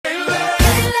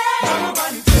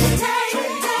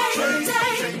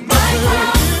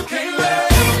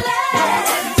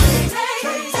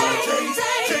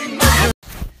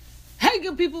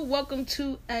welcome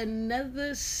to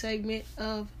another segment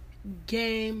of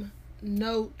Game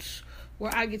Notes,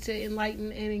 where I get to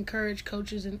enlighten and encourage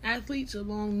coaches and athletes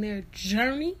along their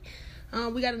journey.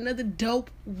 We got another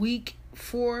dope week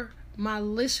for my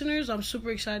listeners. I'm super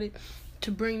excited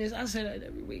to bring this. I say that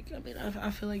every week. I mean,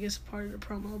 I feel like it's part of the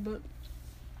promo, but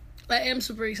I am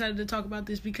super excited to talk about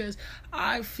this because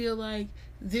I feel like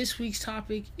this week's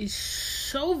topic is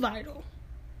so vital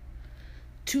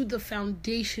to the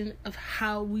foundation of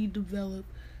how we develop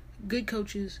good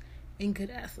coaches and good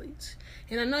athletes.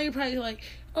 And I know you're probably like,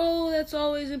 oh, that's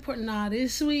always important. Nah,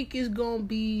 this week is going to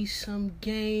be some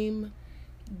game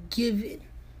giving.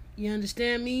 You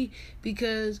understand me?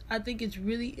 Because I think it's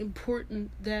really important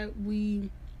that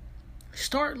we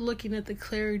start looking at the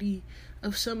clarity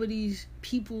of some of these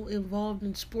people involved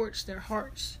in sports, their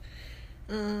hearts,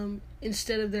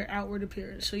 instead of their outward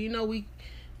appearance. So, we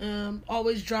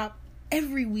always drop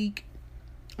every week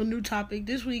a new topic.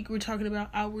 This week we're talking about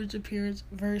outward appearance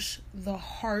versus the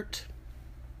heart.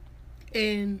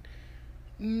 And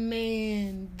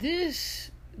man,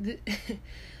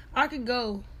 I could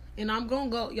go, and I'm gonna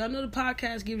go. Y'all know the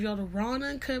podcast gives y'all the raw and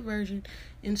uncut version,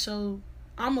 and so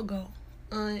I'm gonna go.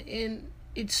 And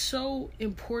it's so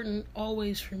important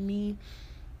always for me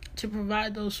to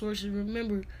provide those sources.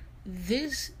 Remember,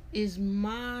 this is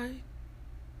my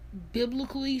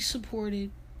biblically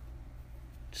supported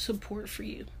support for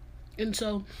you. And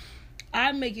so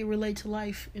I make it relate to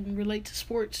life and relate to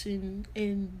sports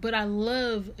but I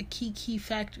love a key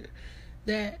factor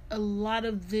that a lot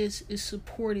of this is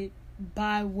supported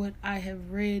by what I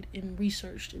have read and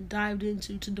researched and dived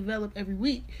into to develop every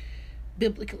week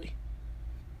biblically.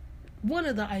 One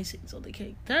of the icings on the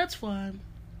cake. That's why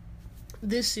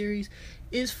this series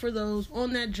is for those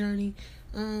on that journey,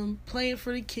 playing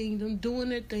for the kingdom, doing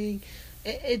their thing.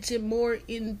 It's more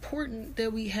important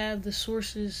that we have the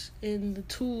sources and the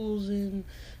tools and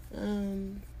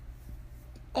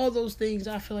all those things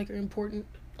I feel like are important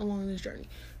along this journey.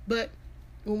 But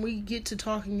when we get to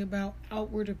talking about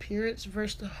outward appearance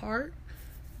versus the heart,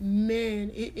 man,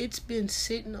 it's been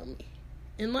sitting on me.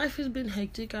 And life has been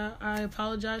hectic. I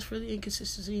apologize for the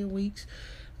inconsistency in weeks.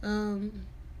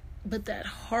 But that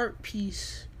heart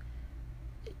piece,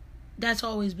 that's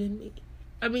always been me.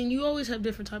 I mean, you always have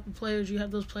different type of players. You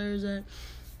have those players that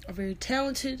are very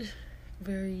talented,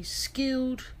 very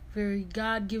skilled, very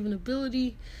God-given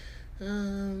ability.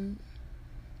 The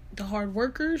hard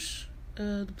workers,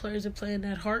 the players that play in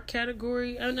that heart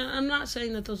category. I'm not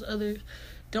saying that those others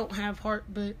don't have heart,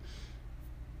 but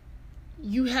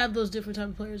you have those different type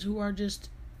of players who are just,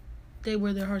 they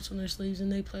wear their hearts on their sleeves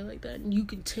and they play like that. And you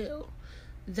can tell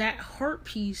that heart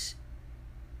piece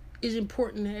is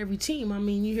important to every team. I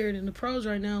mean, you hear it in the pros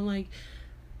right now. Like,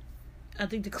 I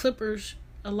think the Clippers,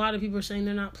 a lot of people are saying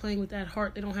they're not playing with that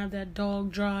heart. They don't have that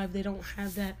dog drive. They don't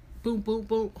have that boom, boom,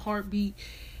 boom heartbeat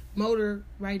motor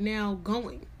right now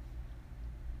going.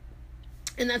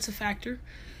 And that's a factor.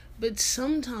 But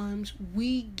sometimes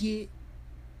we get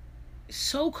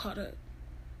so caught up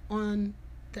on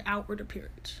the outward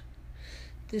appearance.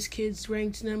 This kid's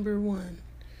ranked number 1.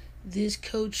 This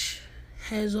coach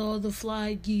has all the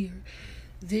fly gear.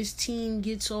 This team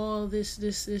gets all this.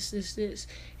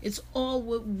 It's all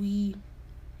what we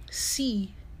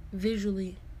see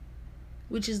visually,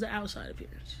 which is the outside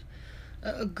appearance.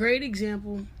 A great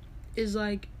example is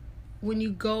like when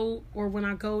you go, or when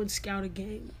I go and scout a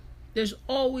game, there's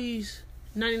always,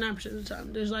 99% of the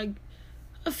time, there's like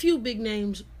a few big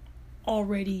names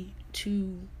already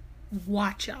to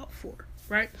watch out for,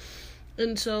 right?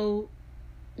 And so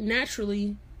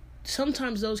naturally,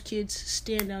 sometimes those kids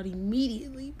stand out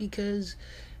immediately because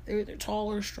they're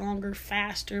taller, stronger,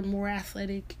 faster, more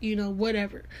athletic,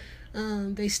 whatever.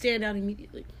 They stand out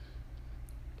immediately.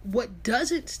 What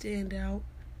doesn't stand out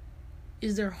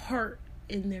is their heart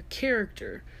and their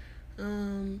character.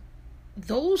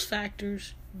 Those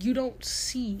factors you don't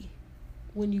see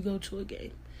when you go to a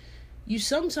game. You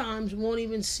sometimes won't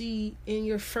even see in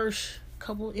your first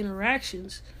couple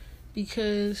interactions,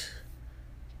 because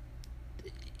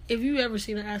if you've ever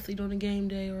seen an athlete on a game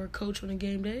day or a coach on a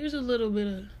game day, there's a little bit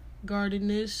of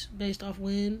guardedness based off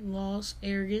win, loss,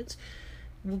 arrogance.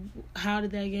 How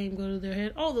did that game go to their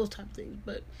head? All those type of things.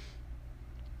 But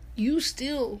you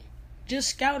still, just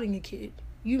scouting a kid,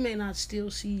 you may not still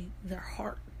see their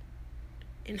heart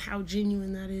and how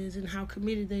genuine that is and how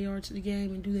committed they are to the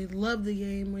game, and do they love the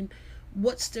game, and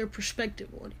what's their perspective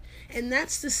on it. And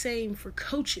that's the same for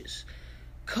coaches.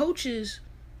 Coaches,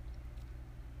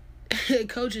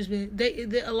 man,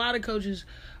 a lot of coaches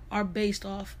are based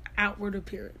off outward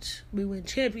appearance. We win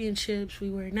championships, we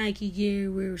wear Nike gear,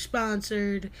 we're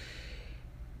sponsored.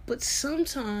 But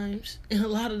sometimes, and a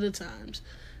lot of the times,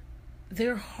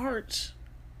 their hearts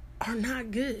are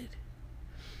not good.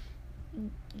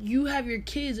 You have your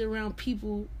kids around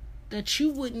people that you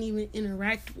wouldn't even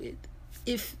interact with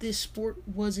if this sport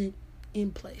wasn't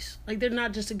in place. Like, they're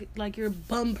not just like, you're a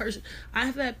bum person.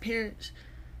 I've had parents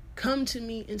come to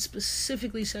me and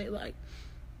specifically say, like,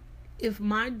 if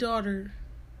my daughter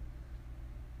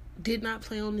did not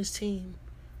play on this team,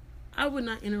 I would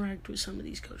not interact with some of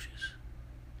these coaches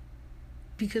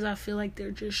because I feel like they're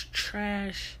just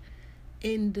trash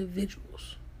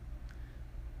individuals.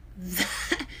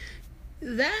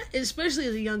 That, especially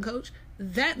as a young coach,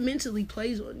 that mentally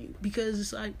plays on you, because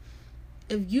it's like,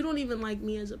 if you don't even like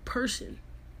me as a person,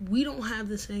 we don't have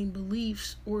the same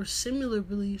beliefs or similar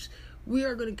beliefs, we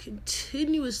are going to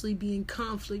continuously be in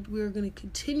conflict. We are going to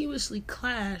continuously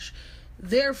clash.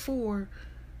 Therefore,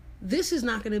 this is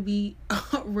not going to be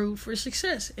a road for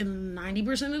success. And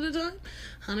 90% of the time,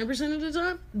 100% of the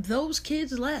time, those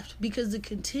kids left because the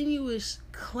continuous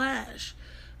clash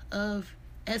of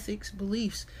ethics,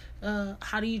 beliefs,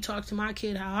 how do you talk to my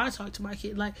kid, how I talk to my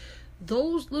kid, like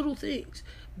those little things.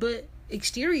 But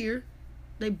exterior,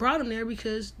 they brought them there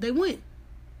because they win.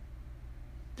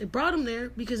 They brought them there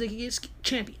because they can get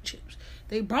championships.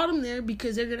 They brought them there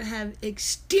because they're going to have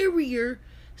exterior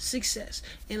success.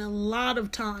 And a lot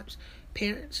of times,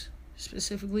 parents,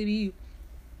 specifically to you,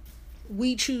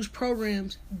 we choose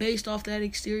programs based off that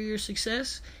exterior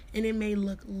success, and it may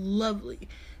look lovely,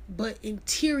 but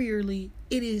interiorly,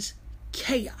 it is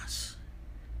chaos.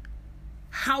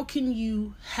 How can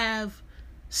you have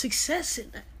success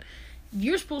in that?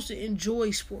 You're supposed to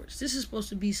enjoy sports. This is supposed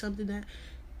to be something that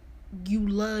you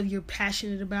love, you're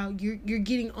passionate about. You're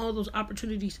getting all those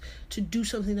opportunities to do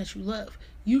something that you love.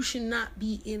 You should not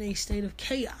be in a state of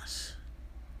chaos.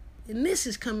 And this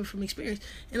is coming from experience.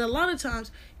 And a lot of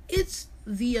times, it's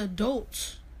the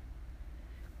adults.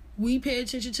 We pay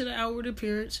attention to the outward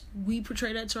appearance. We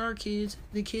portray that to our kids.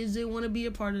 The kids didn't want to be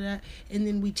a part of that. And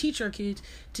then we teach our kids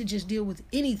to just deal with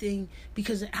anything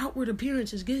because the outward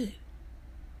appearance is good.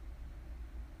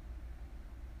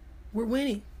 We're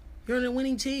winning. You're on a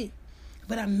winning team.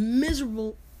 But I'm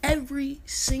miserable every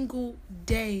single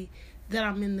day that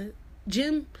I'm in the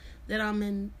gym, that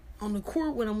I'm on the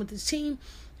court, when I'm with the team.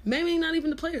 Maybe not even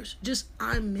the players. Just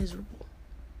I'm miserable.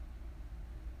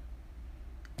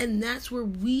 And that's where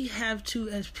we have to,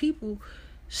 as people,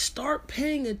 start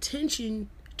paying attention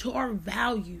to our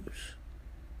values.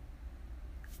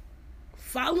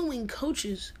 Following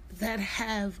coaches that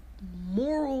have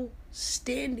moral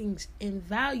standings and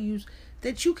values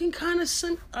that you can kind of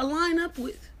align up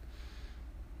with.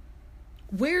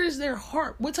 Where is their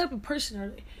heart? What type of person are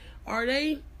they? Are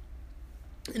they,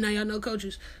 and now y'all know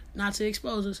coaches, not to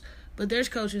expose us, but there's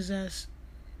coaches that's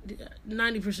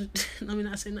 90%, let me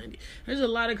not say 90. There's a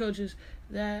lot of coaches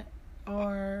that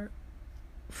are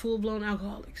full-blown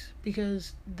alcoholics,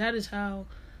 because that is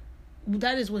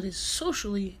what is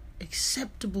socially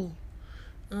acceptable.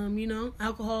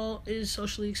 Alcohol is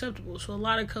socially acceptable. So a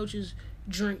lot of coaches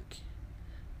drink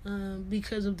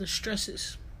because of the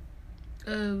stresses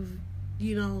of,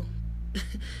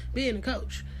 being a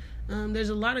coach. There's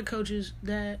a lot of coaches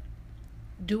that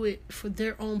do it for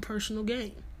their own personal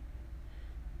gain.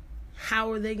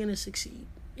 How are they going to succeed?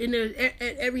 And at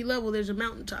every level, there's a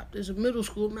mountaintop. There's a middle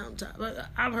school mountaintop.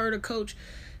 I've heard a coach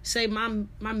say, my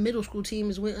middle school team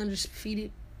has went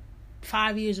undefeated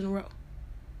 5 years in a row.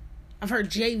 I've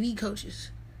heard JV coaches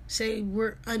say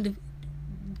we're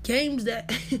games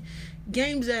that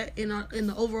in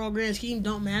the overall grand scheme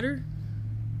don't matter,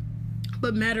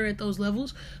 but matter at those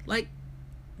levels. Like,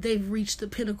 they've reached the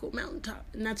pinnacle mountaintop,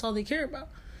 and that's all they care about.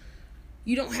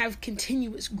 You don't have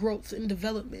continuous growth and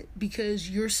development because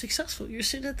you're successful. You're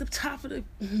sitting at the top of the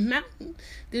mountain.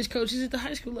 There's coaches at the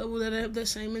high school level that have that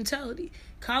same mentality.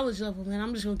 College level, man,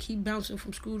 I'm just going to keep bouncing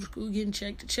from school to school, getting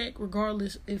check to check,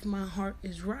 regardless if my heart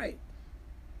is right.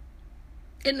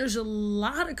 And there's a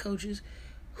lot of coaches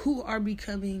who are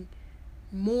becoming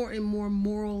more and more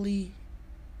morally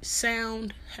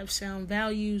sound, have sound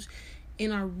values,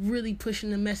 and are really pushing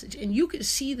the message. And you can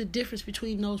see the difference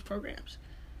between those programs.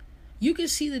 You can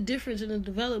see the difference in the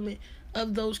development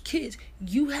of those kids.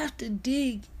 You have to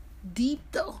dig deep,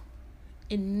 though.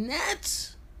 And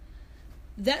that's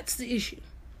the issue.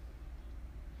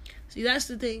 See, that's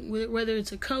the thing. Whether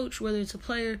it's a coach, whether it's a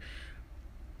player,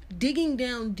 digging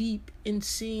down deep and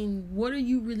seeing, what are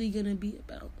you really going to be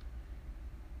about?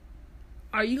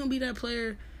 Are you going to be that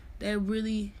player that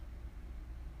really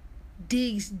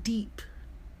digs deep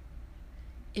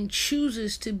and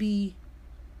chooses to be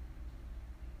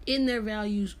in their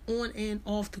values on and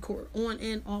off the court, on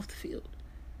and off the field?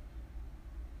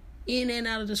 in and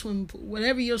out of the swimming pool,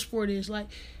 whatever your sport is. Like,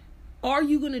 are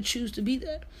you going to choose to be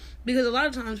that? Because a lot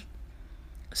of times,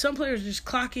 some players just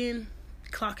clock in,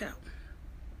 clock out.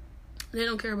 They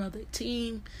don't care about their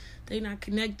team. They're not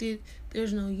connected.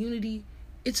 There's no unity.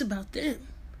 It's about them.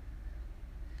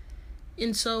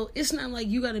 And so it's not like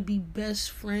you got to be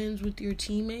best friends with your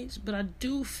teammates, but I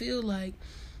do feel like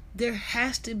there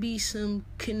has to be some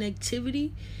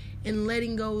connectivity and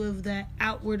letting go of that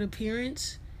outward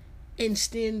appearance, and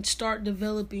then start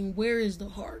developing where is the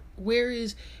heart? Where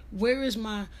is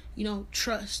my,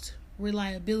 trust,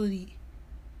 reliability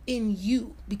in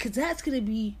you? Because that's going to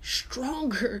be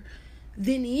stronger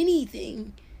than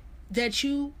anything that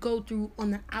you go through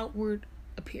on the outward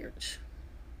appearance.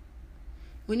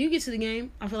 When you get to the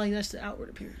game, I feel like that's the outward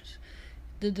appearance.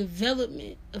 The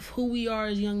development of who we are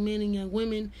as young men and young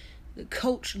women, the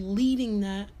coach leading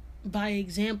that by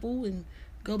example, and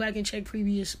go back and check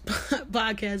previous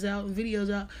podcasts out and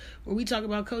videos out where we talk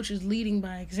about coaches leading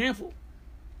by example.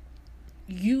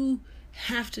 You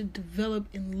have to develop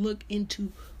and look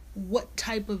into what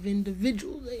type of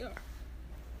individual they are.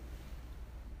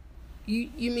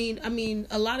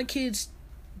 A lot of kids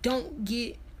don't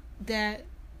get that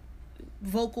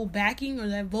vocal backing or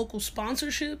that vocal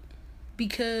sponsorship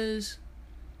because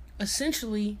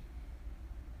essentially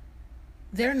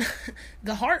they're not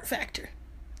the heart factor.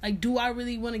 Like, do I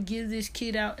really want to give this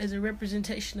kid out as a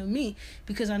representation of me?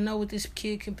 Because I know what this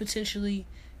kid can potentially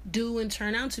do and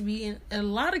turn out to be. And a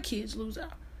lot of kids lose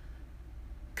out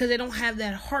because they don't have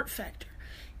that heart factor.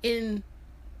 In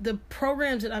the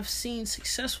programs that I've seen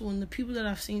successful and the people that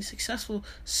I've seen successful,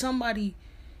 somebody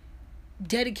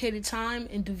dedicated time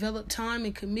and developed time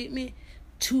and commitment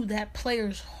to that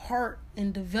player's heart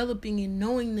and developing and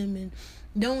knowing them and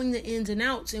knowing the ins and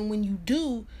outs. And when you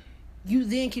do, you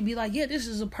then can be like, yeah, this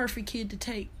is a perfect kid to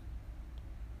take.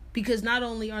 Because not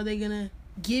only are they going to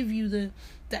give you the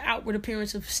outward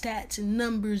appearance of stats and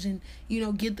numbers and,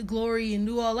 get the glory and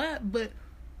do all that, but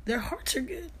their hearts are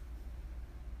good.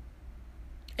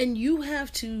 And you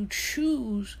have to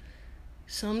choose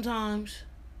sometimes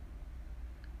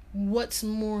what's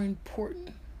more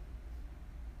important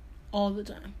all the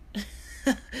time.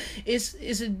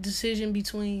 It's a decision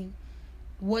between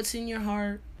what's in your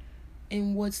heart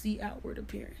and what's the outward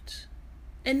appearance.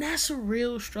 And that's a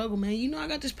real struggle, man. I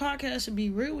got this podcast to be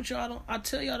real with y'all. I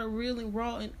tell y'all the real and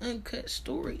raw and uncut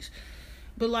stories.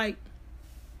 But like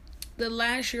the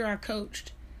last year I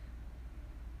coached,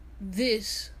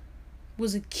 this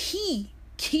was a key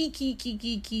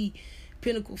pinnacle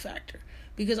factor.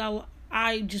 Because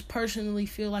I just personally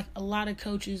feel like a lot of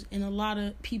coaches and a lot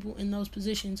of people in those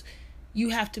positions, you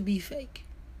have to be fake.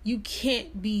 You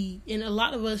can't be, and a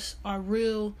lot of us are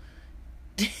real,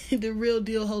 the real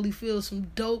deal Holyfield,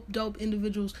 some dope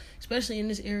individuals, especially in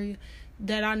this area,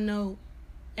 that I know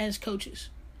as coaches.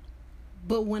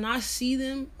 But when I see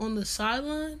them on the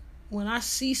sideline, when I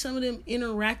see some of them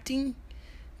interacting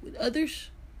with others,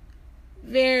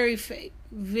 very fake,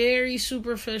 very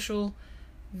superficial,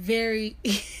 very,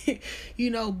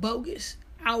 bogus.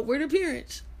 Outward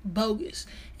appearance, bogus.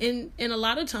 And a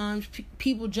lot of times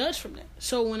people judge from that.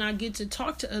 So when I get to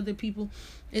talk to other people,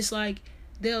 it's like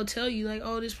they'll tell you like,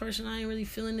 oh, this person, I ain't really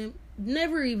feeling them.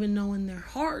 Never even knowing their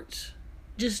hearts.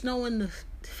 Just knowing the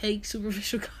fake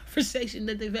superficial conversation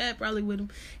that they've had probably with them.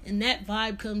 And that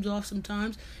vibe comes off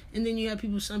sometimes. And then you have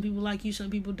some people like you, some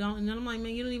people don't. And then I'm like,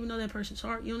 man, you don't even know that person's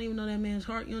heart. You don't even know that man's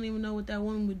heart. You don't even know what that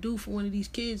woman would do for one of these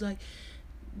kids. Like,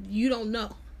 you don't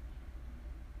know.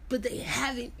 But they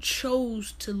haven't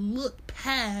chose to look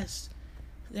past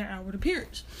their outward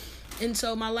appearance. And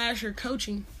so my last year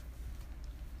coaching,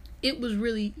 it was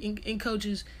really in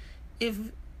coaches,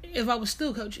 if I was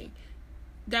still coaching,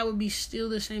 that would be still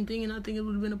the same thing, and I think it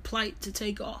would have been a plight to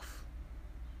take off.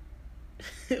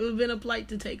 It would have been a plight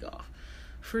to take off,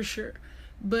 for sure.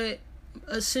 But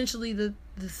essentially the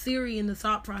theory and the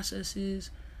thought process is,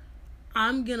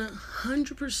 I'm going to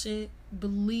 100%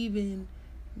 believe in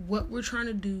what we're trying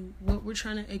to do, what we're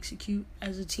trying to execute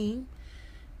as a team,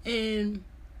 and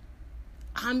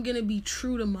I'm going to be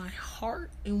true to my heart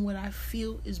and what I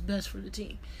feel is best for the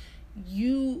team.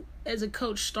 You, as a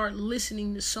coach, start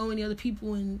listening to so many other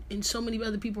people, and so many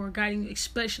other people are guiding you.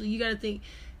 Especially, you got to think,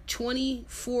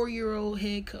 24-year-old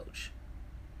head coach.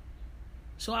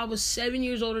 So I was 7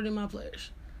 years older than my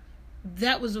players.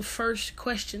 That was the first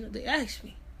question that they asked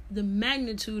me. The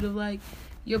magnitude of, like,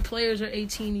 your players are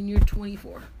 18 and you're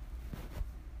 24.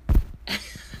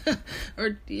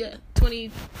 Or,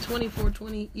 24,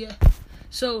 20, yeah.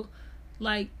 So,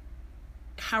 like,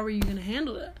 how are you going to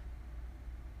handle that?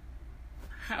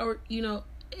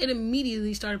 It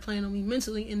immediately started playing on me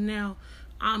mentally, and now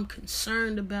I'm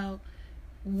concerned about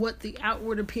what the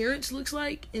outward appearance looks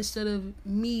like instead of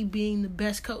me being the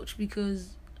best coach,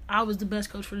 because I was the best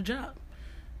coach for the job,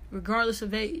 regardless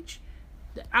of age.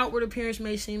 The outward appearance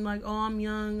may seem like, oh, I'm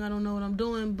young, I don't know what I'm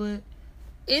doing, but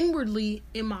inwardly,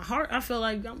 in my heart, I feel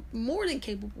like I'm more than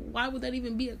capable. Why would that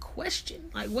even be a question?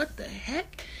 Like, what the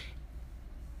heck?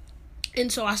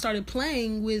 And so I started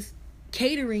playing with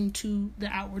catering to the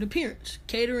outward appearance,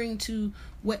 catering to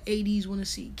what ADs want to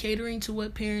see, catering to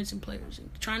what parents and players, and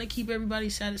trying to keep everybody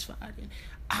satisfied. And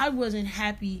I wasn't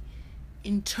happy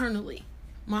internally.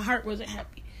 My heart wasn't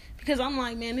happy, because I'm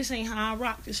like, man, this ain't how I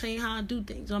rock. This ain't how I do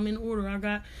things. I'm in order. I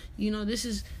got, this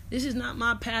is not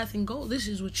my path and goal. This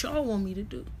is what y'all want me to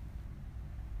do.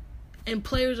 And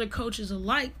players or coaches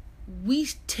alike, we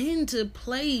tend to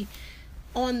play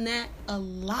on that a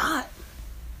lot.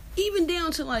 Even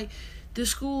down to like the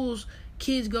schools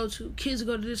kids go to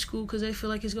this school because they feel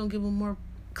like it's going to give them more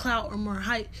clout or more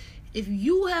hype. If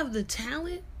you have the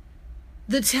talent's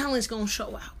going to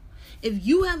show out. If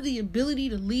you have the ability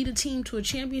to lead a team to a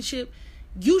championship,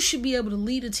 you should be able to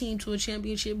lead a team to a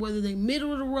championship, whether they're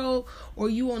middle of the road or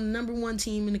you on the number one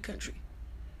team in the country.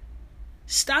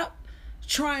 Stop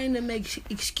trying to make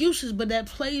excuses, but that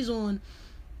plays on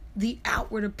the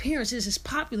outward appearance. This is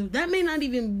popular. That may not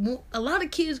even... A lot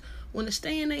of kids want to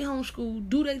stay in their home school,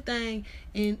 do their thing,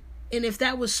 and if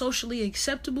that was socially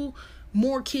acceptable,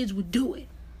 more kids would do it.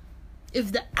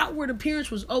 If the outward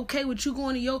appearance was okay with you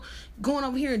going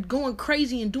over here and going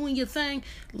crazy and doing your thing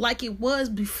like it was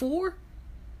before,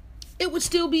 it would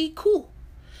still be cool.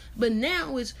 But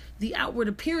now it's the outward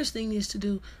appearance thing is to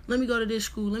do. Let me go to this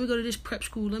school. Let me go to this prep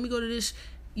school. Let me go to this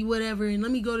whatever. And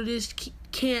let me go to this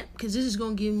camp because this is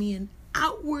going to give me an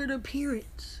outward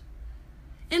appearance.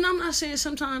 And I'm not saying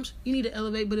sometimes you need to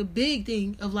elevate, but a big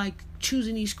thing of like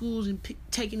choosing these schools and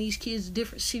taking these kids to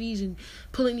different cities and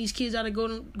pulling these kids out of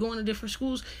going to different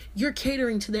schools, you're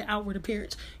catering to the outward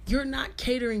appearance. You're not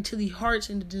catering to the hearts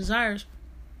and the desires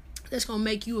that's going to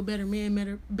make you a better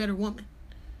man, better woman.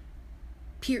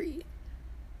 Period.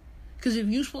 Because if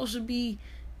you're supposed to be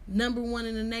number one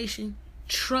in the nation,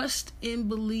 trust and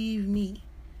believe me,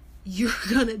 you're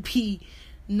going to be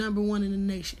number one in the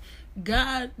nation.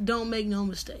 God don't make no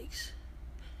mistakes.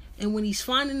 And when he's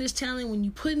finding this talent, when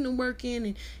you putting the work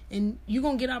in, and you're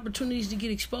going to get opportunities to get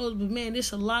exposed. But, man,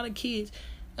 there's a lot of kids.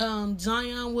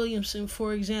 Zion Williamson,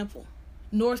 for example,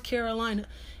 North Carolina.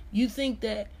 You think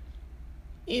that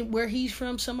where he's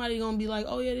from, somebody going to be like,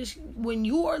 oh, yeah, when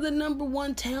you are the number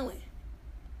one talent,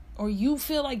 or you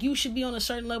feel like you should be on a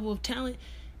certain level of talent,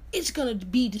 it's going to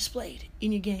be displayed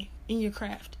in your game, in your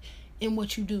craft, in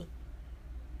what you do.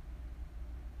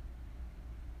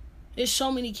 There's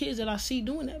so many kids that I see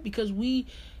doing that because we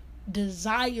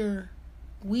are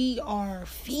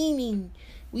fiending,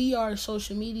 we are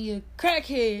social media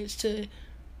crackheads to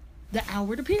the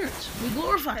outward appearance. We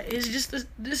glorify it. It's just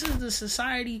this is the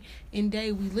society and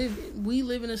day we live in. We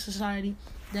live in a society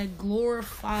that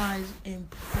glorifies and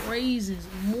praises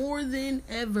more than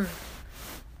ever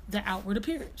the outward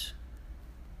appearance.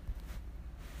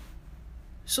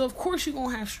 So of course you're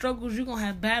going to have struggles, you're going to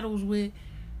have battles with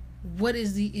what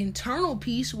is the internal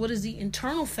piece, what is the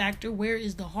internal factor, where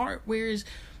is the heart,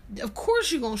 of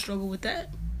course you're going to struggle with that.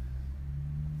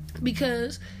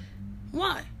 Because,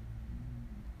 why?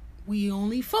 We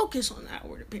only focus on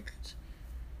outward appearance.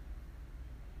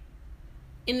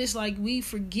 And it's like we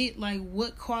forget, like,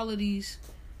 what qualities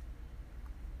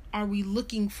are we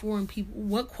looking for in people?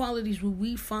 What qualities will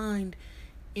we find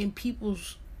in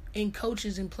people's, in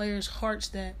coaches and players' hearts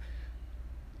that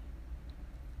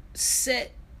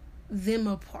set them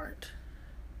apart?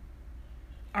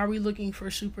 Are we looking for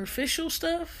superficial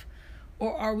stuff,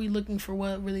 or are we looking for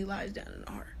what really lies down in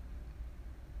the heart?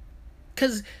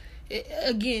 Because,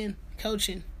 again,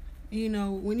 coaching,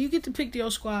 when you get to pick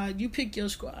your squad, you pick your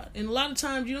squad. And a lot of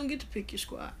times you don't get to pick your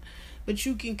squad, but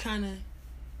you can kind of,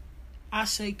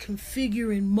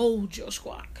 configure and mold your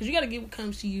squad. Because you got to get what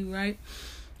comes to you, right?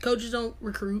 Coaches don't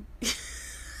recruit.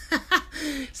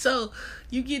 So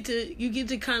you get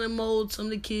to kind of mold some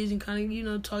of the kids and kind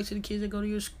of, talk to the kids that go to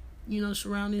your,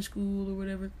 surrounding school or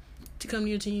whatever to come to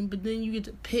your team. But then you get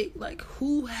to pick, like,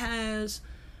 who has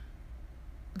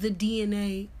the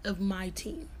DNA of my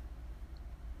team.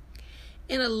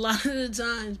 And a lot of the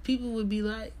times people would be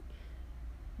like,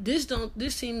 this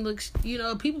team looks,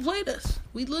 people played us.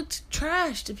 We looked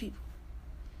trash to people.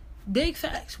 Big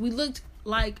facts. We looked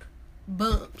like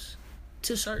bums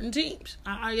to certain teams.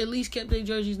 I at least kept their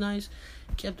jerseys nice,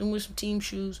 kept them with some team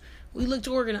shoes. We looked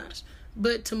organized.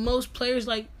 But to most players,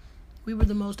 like, we were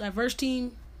the most diverse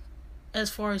team as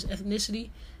far as ethnicity.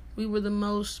 We were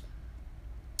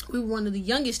one of the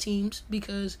youngest teams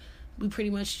because we pretty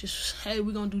much just, hey,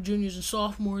 we're going to do juniors and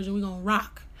sophomores and we're going to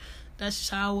rock. That's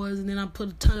just how I was. And then I put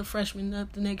a ton of freshmen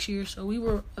up the next year. So we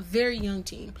were a very young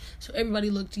team. So everybody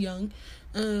looked young.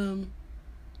 And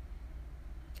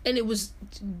it was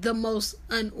the most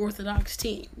unorthodox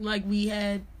team. Like, we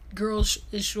had girls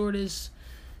as short as,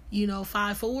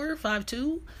 5'4",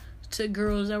 5'2", to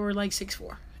girls that were like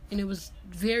 6'4". And it was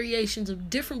variations of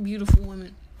different beautiful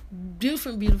women,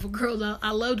 different beautiful girls.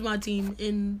 I loved my team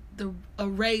in the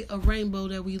array of rainbow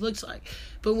that we looked like.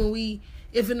 But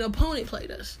if an opponent played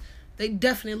us, they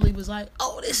definitely was like,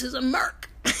 oh, this is a Merc.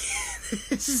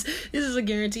 This is a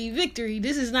guaranteed victory.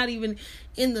 This is not even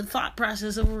in the thought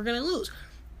process of we're going to lose.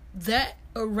 That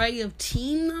array of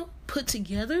team, though, put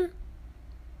together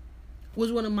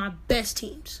was one of my best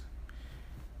teams.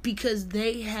 Because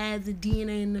they had the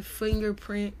DNA and the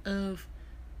fingerprint of,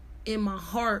 in my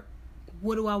heart,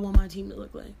 what do I want my team to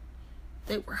look like?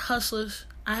 They were hustlers.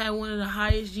 I had one of the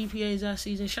highest GPAs that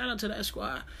season. Shout out to that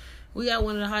squad. We got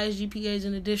one of the highest GPAs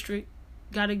in the district.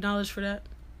 Got acknowledged for that.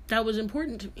 That was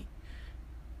important to me.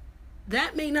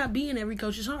 That may not be in every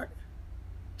coach's heart.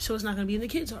 So it's not going to be in the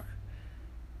kid's heart.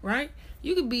 Right?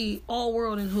 You could be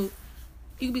all-world in hoop.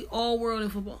 You could be all-world in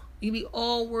football. You could be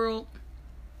all-world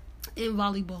in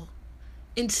volleyball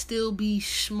and still be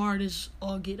smart as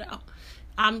all get out.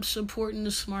 I'm supporting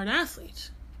the smart athletes.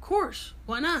 Of course.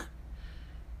 Why not?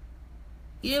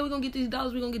 Yeah, we're going to get these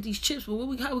dollars, we're going to get these chips, but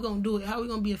how we going to do it? How are we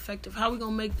going to be effective? How are we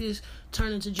going to make this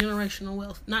turn into generational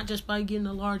wealth? Not just by getting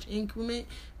a large increment,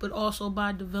 but also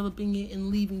by developing it and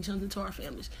leaving something to our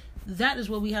families. That is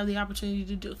what we have the opportunity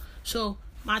to do. So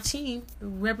my team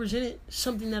represented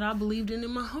something that I believed in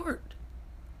my heart.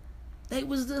 They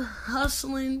was the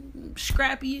hustling,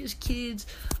 scrappiest kids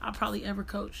I probably ever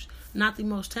coached. Not the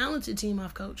most talented team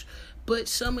I've coached, but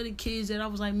some of the kids that I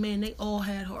was like, man, they all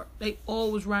had heart. They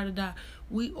all was ride or die.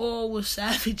 We all was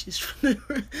savages from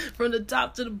the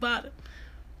top to the bottom.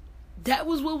 That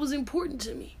was what was important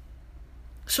to me.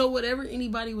 So whatever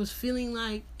anybody was feeling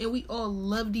like, and we all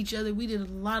loved each other. We did a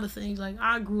lot of things. Like,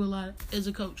 I grew a lot as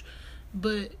a coach.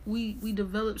 But we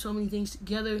developed so many things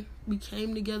together. We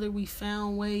came together. We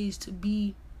found ways to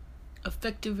be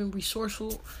effective and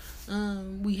resourceful.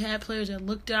 We had players that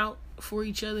looked out for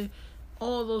each other.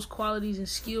 All those qualities and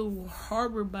skills were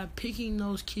harbored by picking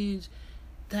those kids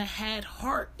that had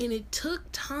heart. And it took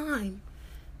time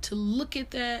to look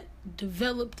at that,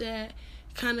 develop that,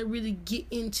 kind of really get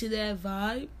into that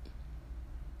vibe.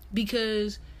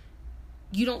 Because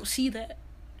you don't see that.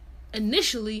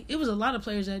 Initially, it was a lot of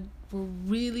players that were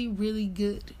really, really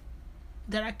good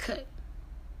that I cut.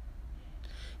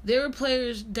 There were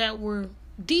players that were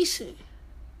decent,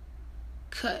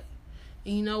 cut.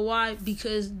 And you know why?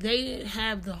 Because they didn't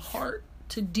have the heart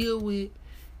to deal with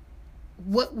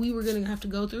what we were going to have to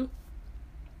go through.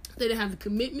 They didn't have the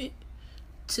commitment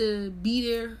to be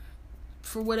there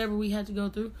for whatever we had to go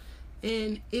through.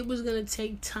 And it was going to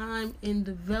take time and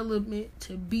development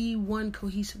to be one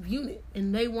cohesive unit.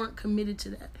 And they weren't committed to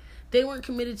that. They weren't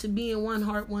committed to being one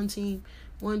heart, one team,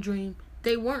 one dream.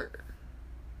 They weren't.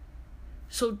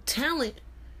 So talent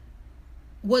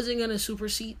wasn't going to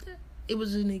supersede that. It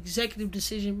was an executive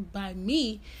decision by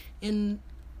me. And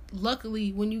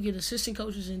luckily, when you get assistant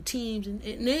coaches and teams, and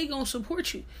they're going to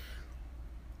support you,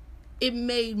 it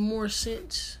made more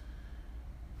sense.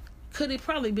 Could it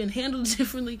probably been handled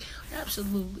differently?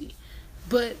 Absolutely.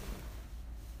 But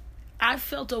I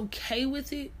felt okay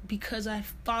with it because I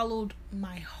followed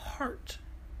my heart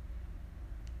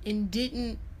and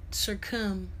didn't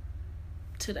succumb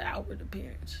to the outward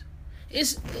appearance.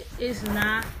 It's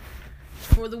not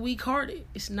for the weak-hearted.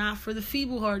 It's not for the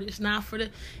feeble-hearted. It's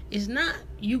not.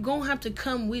 You're going to have to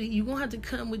come with it. You're going to have to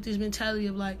come with this mentality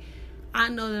of like, I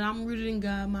know that I'm rooted in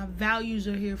God. My values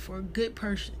are here for a good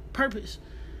purpose.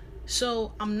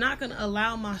 So I'm not going to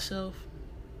allow myself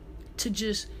to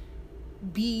just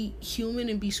be human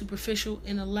and be superficial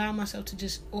and allow myself to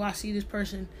just, I see this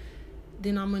person,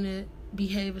 then I'm going to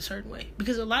behave a certain way.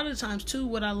 Because a lot of the times, too,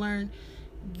 what I learned,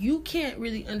 you can't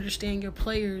really understand your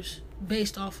players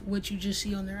based off what you just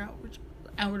see on their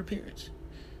outward appearance.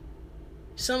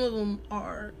 Some of them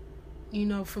are,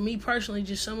 for me personally,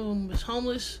 just some of them was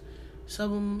homeless. Some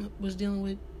of them was dealing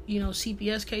with,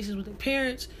 CPS cases with their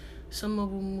parents. Some of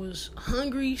them was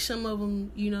hungry. Some of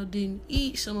them, didn't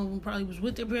eat. Some of them probably was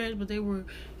with their parents, but they were,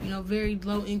 very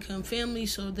low-income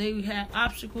families, so they had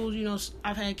obstacles.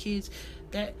 I've had kids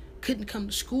that couldn't come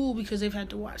to school because they've had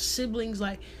to watch siblings.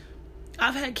 Like,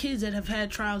 I've had kids that have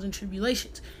had trials and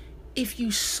tribulations. If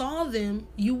you saw them,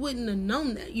 you wouldn't have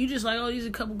known that. You just like, these are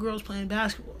a couple girls playing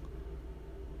basketball.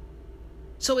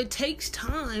 So it takes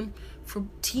time for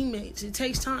teammates. It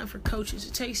takes time for coaches.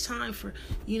 It takes time for,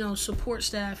 support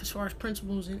staff as far as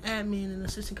principals and admin and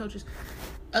assistant coaches,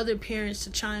 other parents to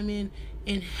chime in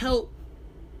and help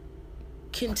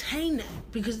contain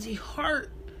that, because the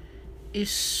heart is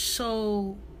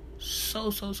so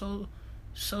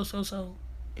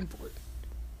important.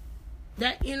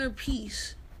 That inner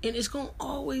peace. And it's going to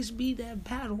always be that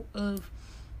battle of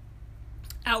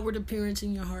outward appearance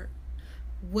in your heart.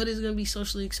 What is going to be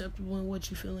socially acceptable and what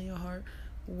you feel in your heart?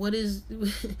 What is,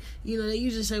 they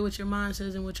usually say what your mind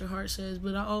says and what your heart says,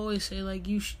 but I always say, like,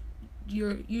 you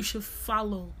should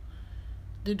follow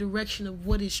the direction of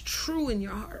what is true in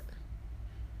your heart,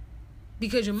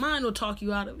 because your mind will talk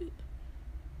you out of it.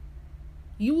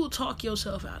 You will talk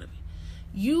yourself out of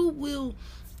it.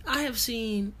 I have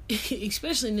seen,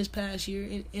 especially in this past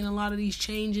year, in a lot of these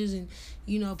changes and,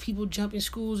 people jumping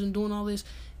schools and doing all this,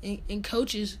 and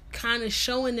coaches kind of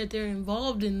showing that they're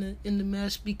involved in the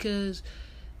mess because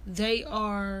they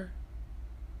are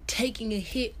taking a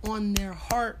hit on their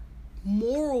heart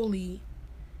morally,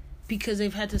 because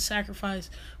they've had to sacrifice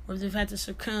or they've had to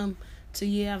succumb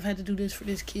to, I've had to do this for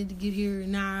this kid to get here,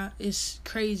 and now it's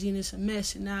crazy and it's a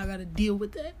mess, and now I got to deal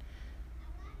with that.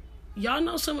 Y'all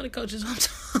know some of the coaches I'm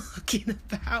talking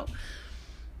about,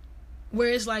 where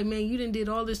it's like, man, you done did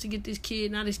all this to get this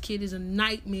kid. Now this kid is a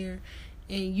nightmare,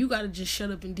 and you got to just shut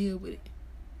up and deal with it,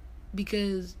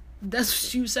 because that's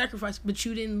what you sacrificed. But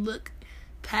you didn't look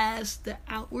past the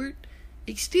outward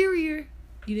exterior.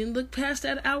 You didn't look past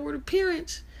that outward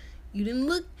appearance. You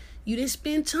didn't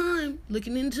spend time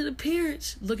looking into the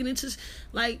parents, you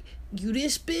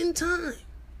didn't spend time.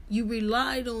 You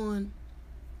relied on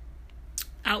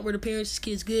outward appearance. This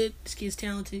kid's good. This kid's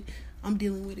talented. I'm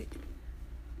dealing with it.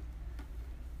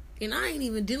 And I ain't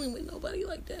even dealing with nobody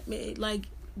like that, man. Like,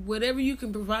 whatever you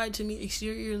can provide to me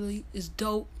exteriorly is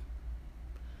dope.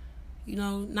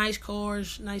 Nice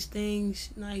cars, nice things,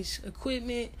 nice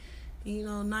equipment,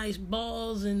 nice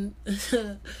balls and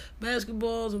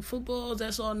basketballs and footballs.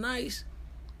 That's all nice.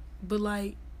 But,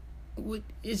 would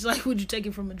you take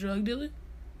it from a drug dealer?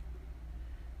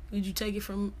 Would you take it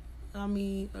from,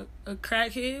 a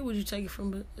crackhead? Would you take it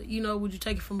from,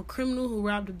 a criminal who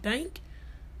robbed a bank?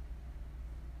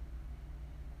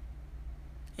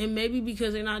 And maybe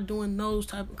because they're not doing those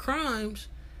type of crimes,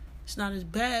 it's not as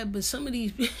bad. But some of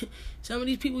these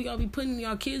people y'all be putting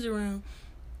y'all kids around,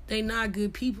 they not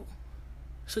good people.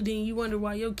 So then you wonder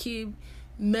why your kid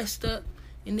messed up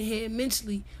in the head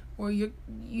mentally, or you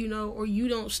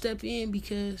don't step in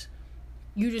because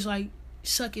you just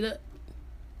suck it up.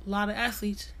 A lot of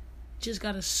athletes just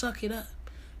gotta suck it up.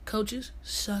 Coaches,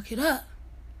 suck it up.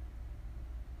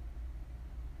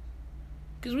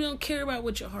 Because we don't care about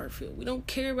what your heart feels. We don't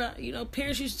care about,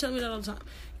 parents used to tell me that all the time.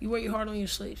 You wear your heart on your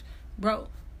sleeves. Bro,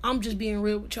 I'm just being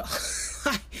real with y'all.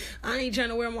 I ain't trying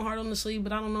to wear my heart on the sleeve,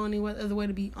 but I don't know any other way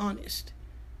to be honest.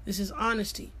 This is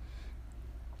honesty.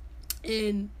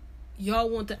 And y'all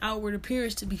want the outward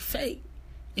appearance to be fake.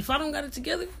 If I don't got it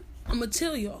together, I'm going to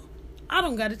tell y'all, I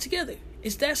don't got it together.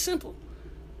 It's that simple.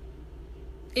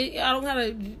 I don't got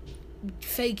to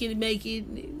fake it and make it.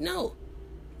 No.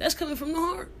 That's coming from the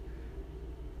heart.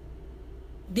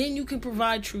 Then you can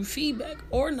provide true feedback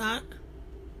or not.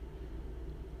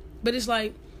 But it's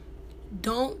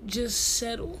don't just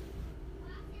settle.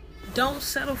 Don't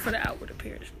settle for the outward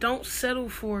appearance. Don't settle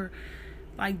for,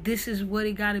 this is what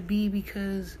it got to be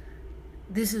because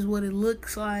this is what it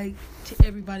looks like to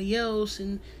everybody else.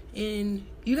 And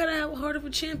you got to have a heart of a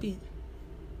champion.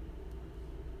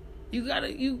 You got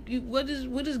to, what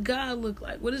does God look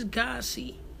like? What does God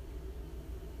see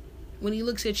when he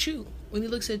looks at you? When he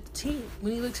looks at the team?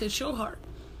 When he looks at your heart?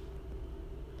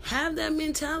 Have that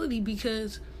mentality,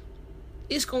 because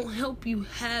it's going to help you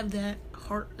have that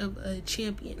heart of a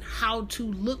champion. How to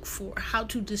look for, how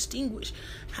to distinguish,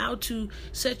 how to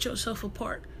set yourself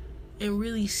apart and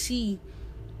really see,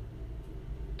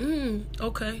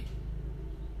 okay,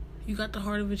 you got the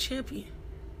heart of a champion.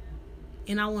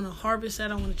 And I want to harvest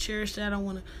that. I want to cherish that. I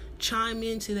want to chime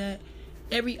into that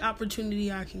every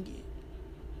opportunity I can get.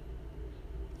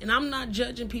 And I'm not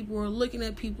judging people or looking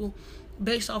at people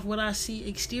based off what I see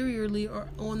exteriorly or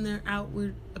on their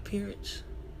outward appearance.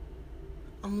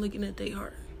 I'm looking at their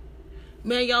heart.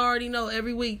 Man, y'all already know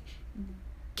every week,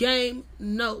 Game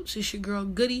Notes. It's your girl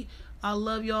Goody. I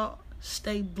love y'all.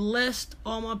 Stay blessed,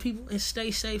 all my people, and stay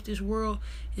safe. This world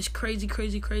is crazy,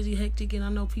 crazy, crazy hectic, and I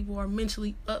know people are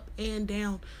mentally up and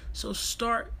down. So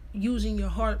start using your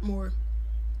heart more.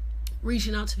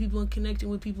 Reaching out to people and connecting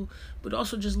with people, but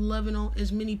also just loving on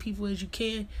as many people as you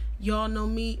can. Y'all know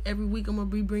me. Every week I'm going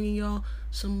to be bringing y'all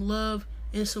some love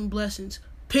and some blessings.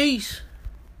 Peace.